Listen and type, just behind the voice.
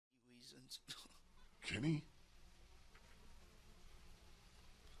reasons. Kenny?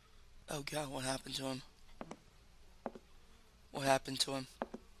 Oh God, what happened to him? What happened to him?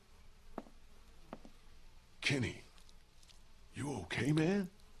 Kenny, you okay, man?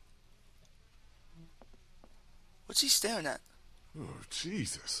 What's he staring at? Oh,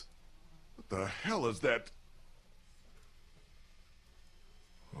 Jesus. What the hell is that?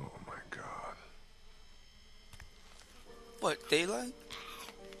 Oh, my God. What, daylight?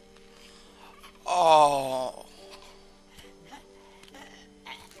 Oh.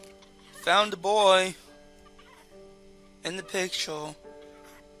 Found the boy. In the picture.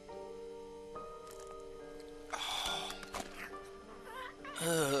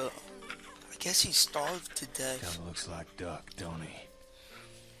 Oh. I guess he starved to death. Kinda looks like Duck, don't he?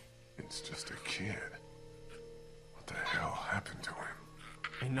 It's just a kid. What the hell happened to him?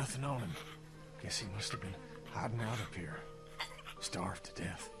 Ain't nothing on him. Guess he must have been hiding out up here. Starved to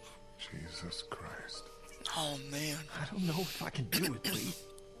death. Jesus Christ. Oh man. I don't know if I can do it, Lee.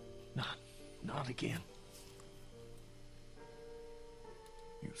 Not again.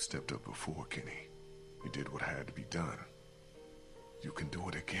 You stepped up before, Kenny. You did what had to be done. You can do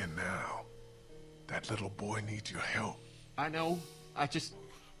it again now. That little boy needs your help. I know. I just...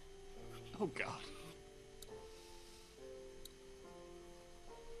 Oh, God.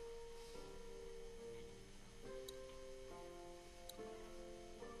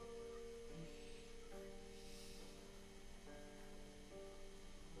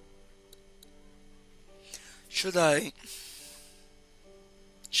 Should I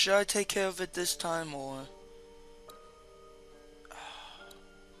take care of it this time, or...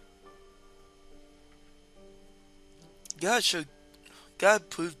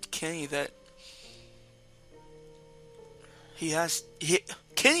 God proved to Kenny that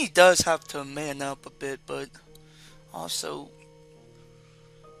Kenny does have to man up a bit, but also,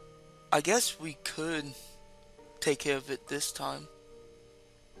 I guess we could take care of it this time.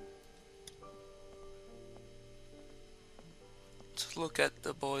 Let's look at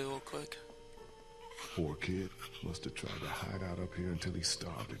the boy real quick. Poor kid. Must have tried to hide out up here until he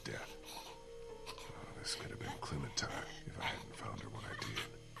starved to death. Oh, this could have been Clementine if I hadn't found her when I did.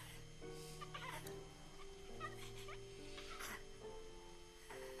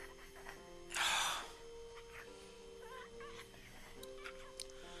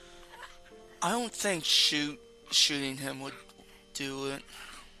 I don't think shooting him would do it.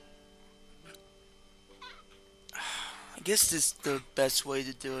 I guess this is the best way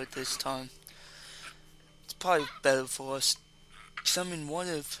to do it this time. It's probably better for us. 'Cause I mean, what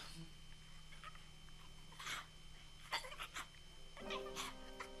if...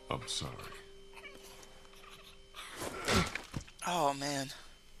 I'm sorry. Oh, man.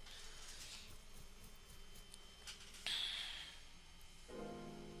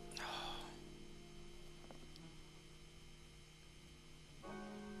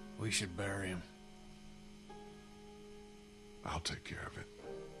 We should bury him. I'll take care of it.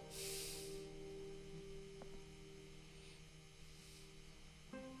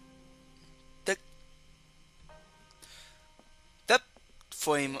 That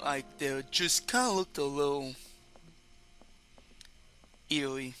flame right there just kind of looked a little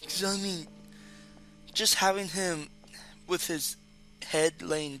eerie. Because I mean, just having him with his head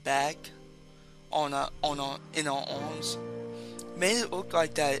laying back in our arms made it look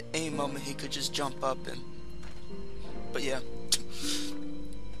like that at any moment he could just jump up and... But yeah.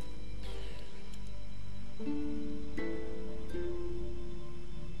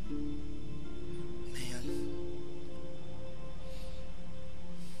 Man.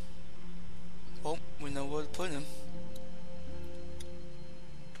 Well, we know where to put him.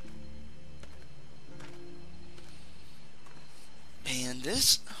 Man,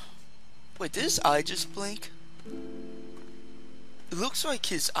 this... Wait, did his eye just blink? It looks like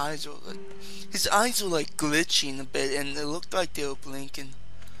his eyes are like glitching a bit, and it looked like they were blinking.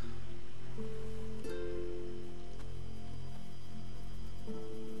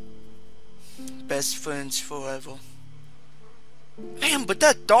 Best friends forever. Man, but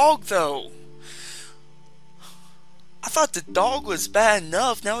that dog though. I thought the dog was bad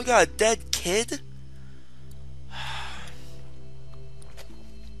enough. Now we got a dead kid.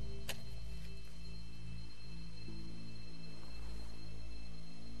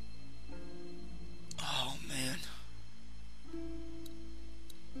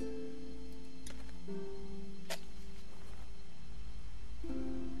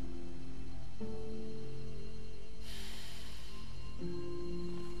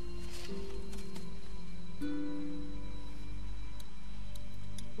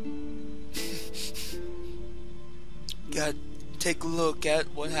 take a look at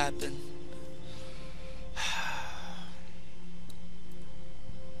what happened.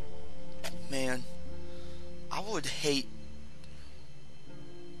 Man, I would hate.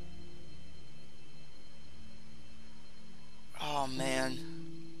 Oh man,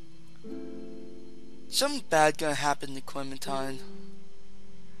 something bad gonna happen to Clementine.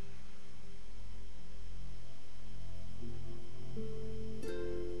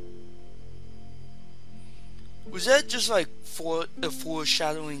 Was that just like for a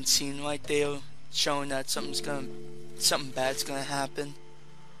foreshadowing scene right there, showing that something bad's gonna happen?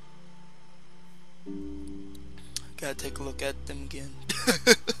 Gotta take a look at them again.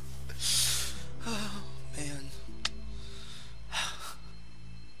 Oh man.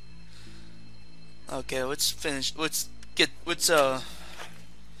 Okay, let's finish. Let's get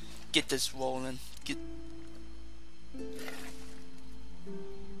this rolling.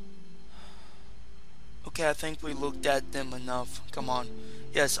 Okay, I think we looked at them enough. Come on.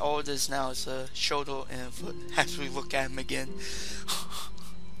 Yes, all it is now is a shoulder and a foot. As we look at them again.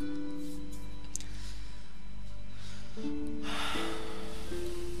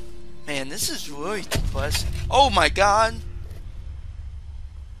 Man, this is really depressing. Oh my god!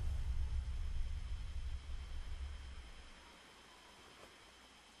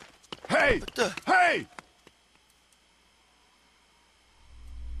 Hey! Hey!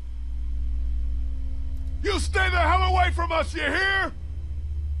 You stay the hell away from us, you hear?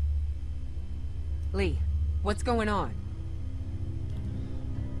 Lee, what's going on?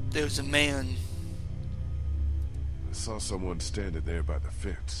 There's a man. I saw someone standing there by the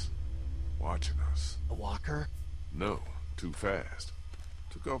fence, watching us. A walker? No, too fast.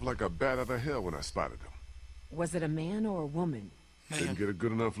 Took off like a bat out of hell when I spotted him. Was it a man or a woman? Man. Didn't get a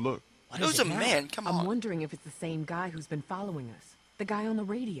good enough look. It was a man, come on. I'm wondering if it's the same guy who's been following us. The guy on the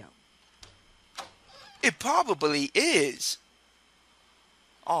radio. It probably is.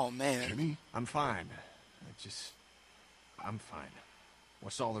 Oh man. Kenny? I'm fine. I'm fine.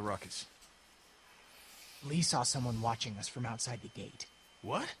 What's all the ruckus? Lee saw someone watching us from outside the gate.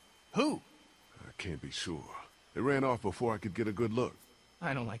 What? Who? I can't be sure. They ran off before I could get a good look.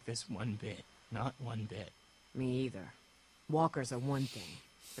 I don't like this one bit. Not one bit. Me either. Walkers are one thing,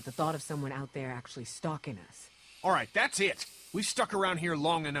 but the thought of someone out there actually stalking us. All right, that's it. We've stuck around here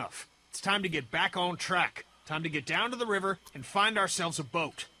long enough. It's time to get back on track. Time to get down to the river and find ourselves a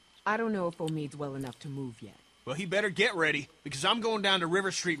boat. I don't know if Omid's well enough to move yet. Well, he better get ready, because I'm going down to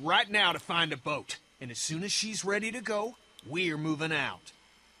River Street right now to find a boat. And as soon as she's ready to go, we're moving out.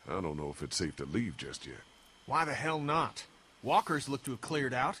 I don't know if it's safe to leave just yet. Why the hell not? Walkers look to have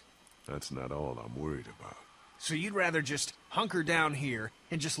cleared out. That's not all I'm worried about. So you'd rather just hunker down here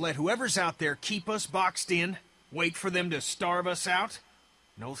and just let whoever's out there keep us boxed in? Wait for them to starve us out?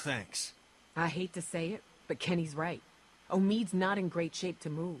 No thanks. I hate to say it, but Kenny's right. Omid's not in great shape to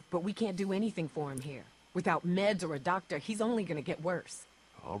move, but we can't do anything for him here. Without meds or a doctor, he's only gonna get worse.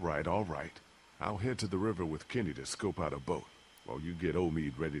 All right. I'll head to the river with Kenny to scope out a boat, while you get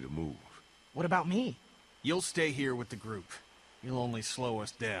Omid ready to move. What about me? You'll stay here with the group. You'll only slow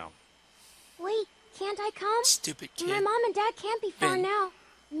us down. Wait, can't I come? Stupid kid. My mom and dad can't be far Ben. now.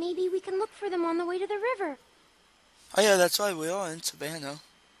 Maybe we can look for them on the way to the river. Oh yeah, that's why we are in Savannah.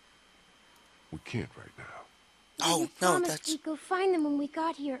 We can't right now. Oh You no, promised that's we'd go find them when we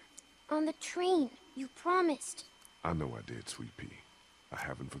got here. On the train. You promised. I know I did, Sweet Pea. I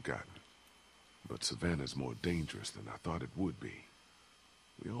haven't forgotten. But Savannah's more dangerous than I thought it would be.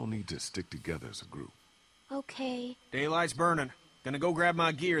 We all need to stick together as a group. Okay. Daylight's burning. Gonna go grab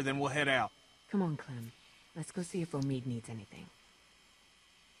my gear, then we'll head out. Come on, Clem. Let's go see if Omid needs anything.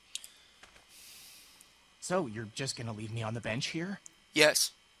 So, you're just gonna leave me on the bench here?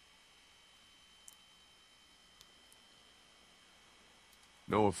 yes.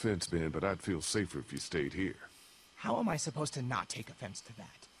 No offense, Ben, but I'd feel safer if you stayed here. How am I supposed to not take offense to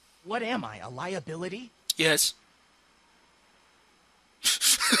that? What am I, a liability? Yes.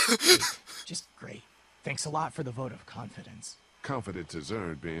 Just great. Thanks a lot for the vote of confidence. Confidence is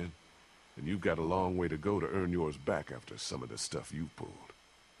earned, Ben. And you've got a long way to go to earn yours back after some of the stuff you've pulled.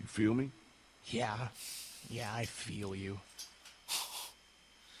 You feel me? Yeah, I feel you.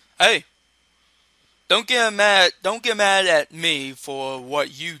 Hey. Don't get mad at me for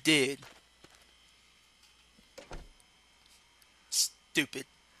what you did. Stupid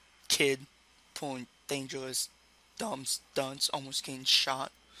kid pulling dangerous dumb stunts, almost getting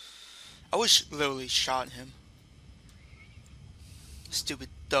shot. I wish literally shot him. Stupid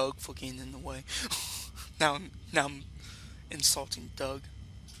Doug for getting in the way. now I'm insulting Doug.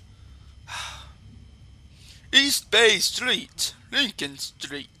 East Bay Street, Lincoln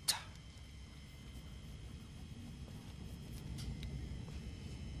Street.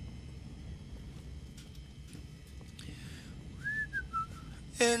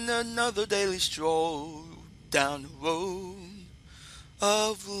 in another daily stroll down the road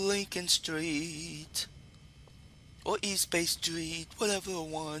of Lincoln Street. Or East Bay Street, whatever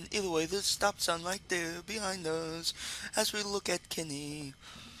one. Either way, there's a stop sign right there behind us as we look at Kenny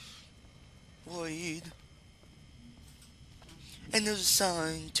Lloyd. And there's a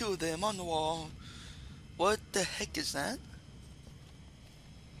sign, 2 of them on the wall. What the heck is that?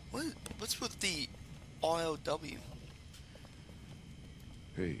 What's with the RLW?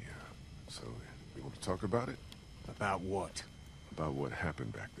 Hey, so you want to talk about it? About what? About what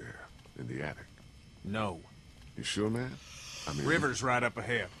happened back there in the attic. No. You sure, man? I mean, River's right up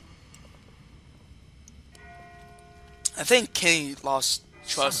ahead. I think Kenny lost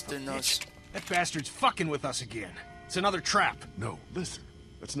trust Son of in a us. bitch. That bastard's fucking with us again. It's another trap. No, listen.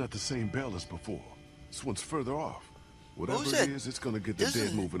 That's not the same bell as before. This one's further off. Whatever Who's it that? is, it's gonna get the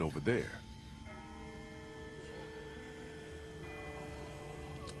dead moving over there.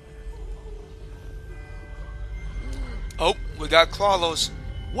 Oh, we got Carlos.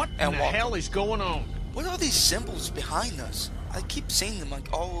 What And in the Walker. hell is going on? What are these symbols behind us? I keep seeing them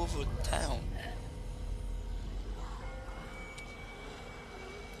like all over town.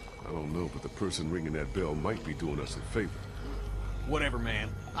 I don't know, but the person ringing that bell might be doing us a favor. Whatever, man.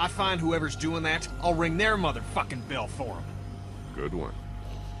 I find whoever's doing that, I'll ring their motherfucking bell for them. Good one.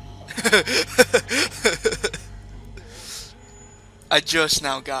 I just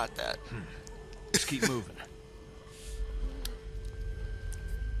now got that. Let's keep moving.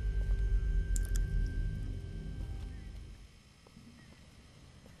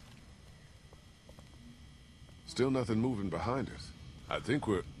 Still nothing moving behind us. I think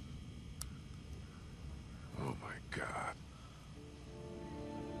we're... Oh my God.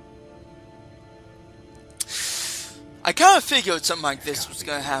 I kind of figured something like this was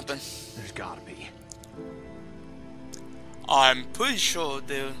gonna happen. There's gotta be. I'm pretty sure,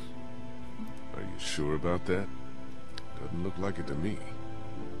 dude. Are you sure about that? Doesn't look like it to me.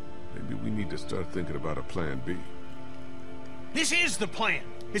 Maybe we need to start thinking about a plan B. This is the plan.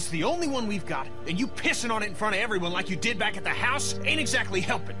 It's the only one we've got, and you pissing on it in front of everyone like you did back at the house ain't exactly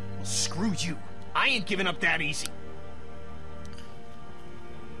helping. Well, screw you. I ain't giving up that easy.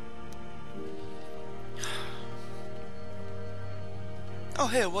 Oh,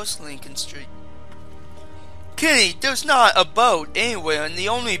 hey, it was Lincoln Street. Kenny, there's not a boat anywhere, and the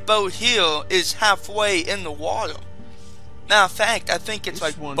only boat here is halfway in the water. Matter of fact, I think it's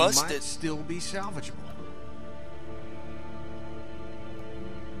This like one busted. might still be salvageable.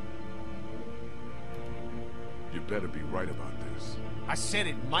 You better be right about this. I said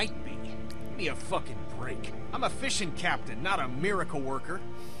it might be. Give me a fucking break. I'm a fishing captain, not a miracle worker.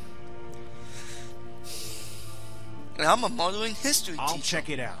 And I'm a modeling history I'll teacher. check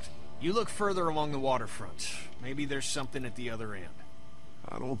it out. You look further along the waterfront. Maybe there's something at the other end.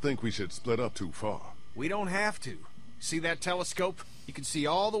 I don't think we should split up too far. We don't have to. See that telescope? You can see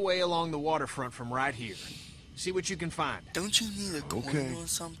all the way along the waterfront from right here. See what you can find. Don't you need a coin Okay. or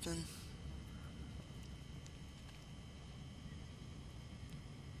something?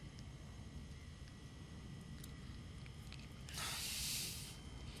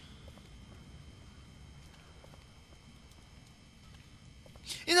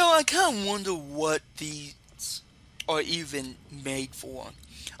 You know, I kind of wonder what these are even made for.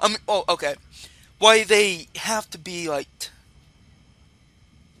 I mean, oh, okay. Why they have to be like...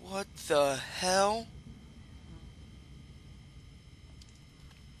 What the hell?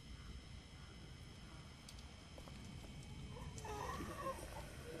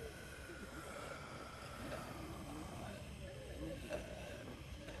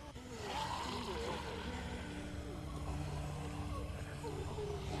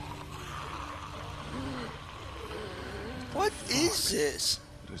 What is this?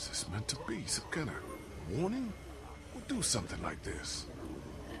 What is this meant to be? Some kind of warning? We'll do something like this.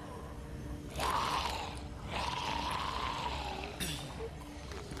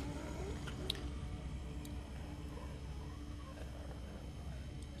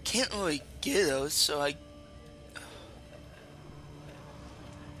 Can't really get us, so I...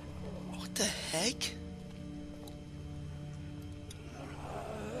 What the heck?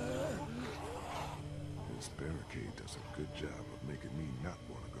 This barricade does a good job of making me not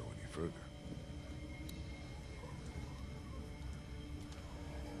want to go any further.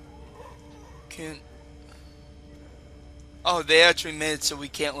 Can't... Oh, they actually made it so we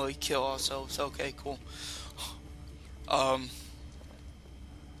can't really kill ourselves. Okay, cool.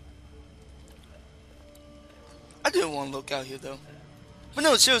 I didn't want to look out here, though. But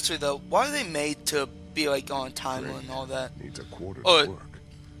no, seriously, though, why are they made to be, like, on a timer and all that? Needs a quarter Oh, to work.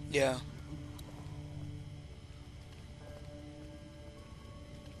 Yeah.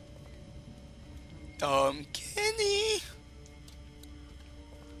 Kenny.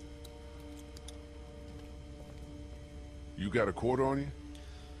 You got a quarter on you?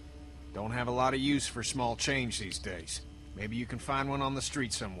 Don't have a lot of use for small change these days. Maybe you can find one on the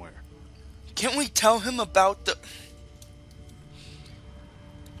street somewhere. Can't we tell him about the...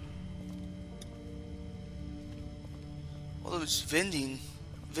 All those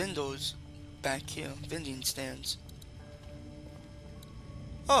vendors back here, vending stands.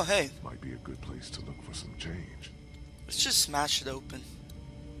 Oh, hey. Might be a good place to look for some change. Let's just smash it open.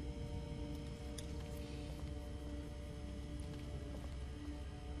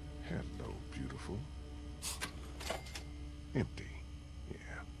 Hello, beautiful. Empty. Yeah.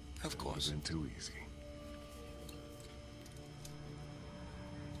 Of course. Been too easy.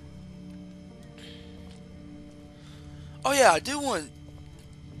 Oh yeah, I do want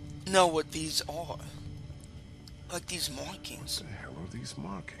to know what these are. Like these markings. What the hell are these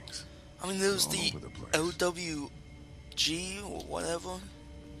markings? I mean, there's All the over the place. OWG or whatever.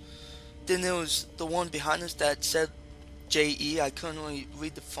 Then there was the one behind us that said JE. I couldn't really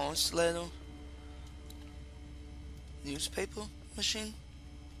read the first letter. Newspaper machine?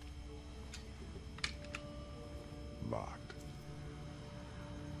 Locked.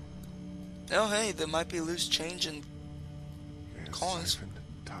 Oh hey, there might be loose change in Gas cars. siphoned,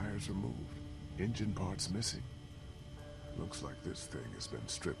 tires removed, engine parts missing. Looks like this thing has been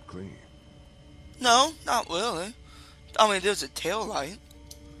stripped clean. No, not really. I mean, there's a tail light.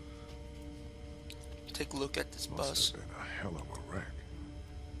 Take a look at this bus. Must have been a hell of a wreck.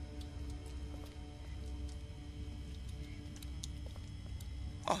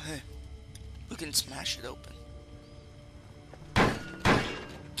 Oh hey, we can smash it open.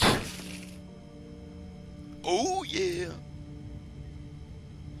 Oh yeah.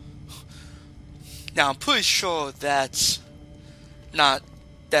 Now I'm pretty sure that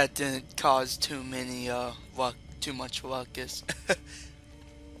didn't cause too much ruckus.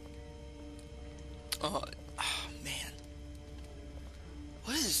 Oh man,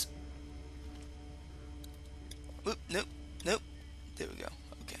 what is? Oop, nope. There we go.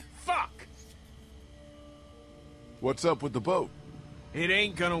 Okay. Fuck! What's up with the boat? It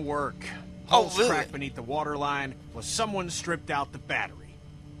ain't gonna work. Oh, Holes really? cracked beneath the waterline, plus someone stripped out the battery.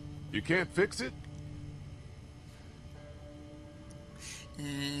 You can't fix it?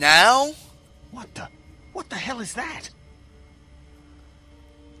 Now? What the hell is that?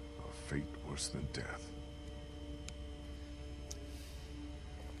 A fate worse than death.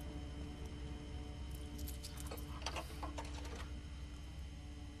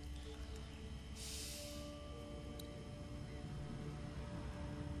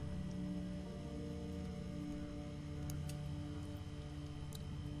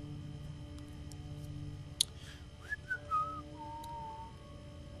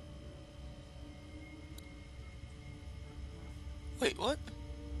 Wait, what?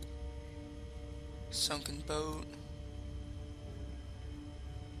 Sunken boat.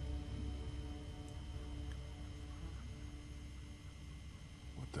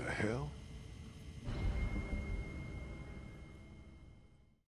 What the hell?